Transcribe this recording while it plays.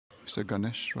Mr.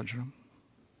 Ganesh Rajaram.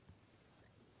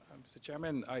 Mr.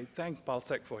 Chairman, I thank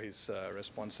Palsec for his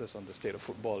responses on the state of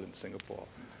football in Singapore.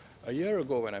 A year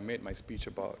ago, when I made my speech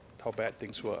about how bad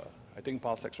things were, I think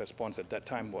Palsec's response at that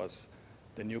time was,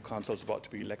 the new council's about to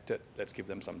be elected, let's give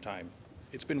them some time.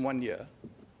 It's been 1 year,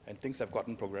 and things have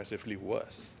gotten progressively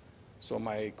worse. So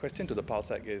my question to the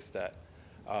Palsec is that,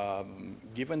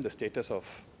 given the status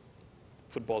of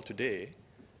football today,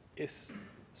 is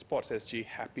Sports SG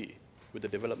happy with the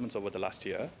developments over the last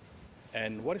year?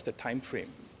 And what is the time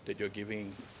frame that you're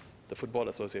giving the Football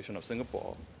Association of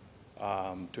Singapore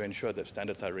to ensure that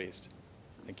standards are raised?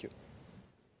 Thank you.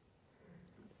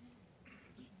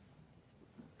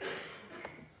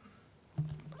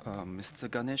 Mr.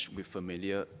 Ganesh, we're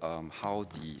familiar how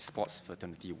the sports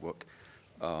fraternity work.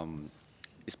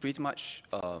 It's pretty much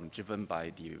driven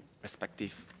by the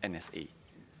respective NSA.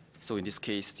 So in this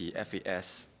case, the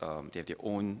FAS, they have their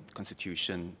own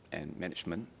constitution and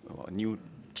management, or a new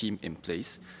team in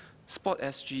place. Sport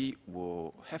SG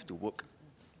will have to work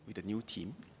with the new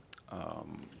team,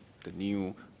 the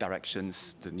new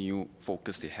directions, the new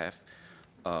focus they have,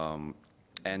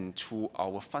 and through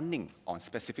our funding on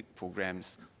specific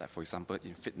programs, like for example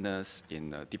in fitness,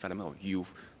 in development of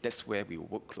youth, that's where we will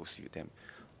work closely with them.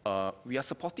 We are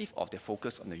supportive of their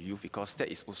focus on the youth because that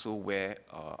is also where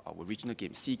our regional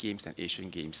games, SEA Games and Asian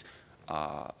Games,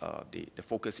 the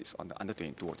focus is on the under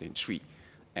 22 or 23.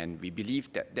 And we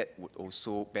believe that that would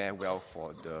also bear well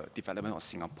for the development of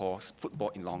Singapore's football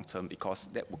in long term because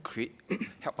that will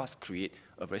help us create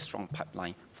a very strong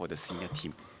pipeline for the senior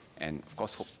team. And of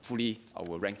course, hopefully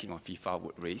our ranking on FIFA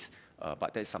would raise,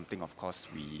 but that's something, of course,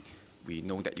 we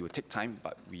know that it will take time,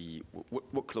 but we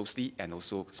work closely and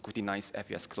also scrutinize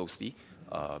FAS closely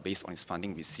based on its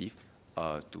funding received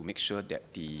to make sure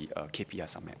that the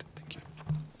KPIs are met. Thank you.